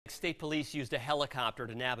State Police used a helicopter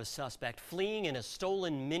to nab a suspect fleeing in a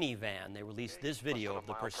stolen minivan. They released this video of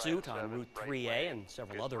the pursuit on Route 3A and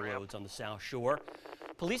several other roads on the South Shore.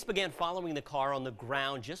 Police began following the car on the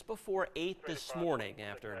ground just before 8 this morning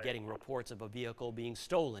after getting reports of a vehicle being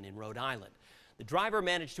stolen in Rhode Island. The driver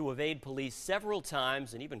managed to evade police several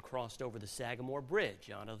times and even crossed over the Sagamore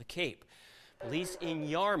Bridge onto the Cape. Police in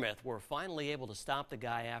Yarmouth were finally able to stop the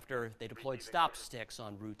guy after they deployed stop sticks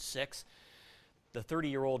on Route 6. The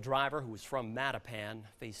 30-year-old driver, who was from Mattapan,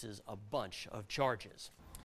 faces a bunch of charges.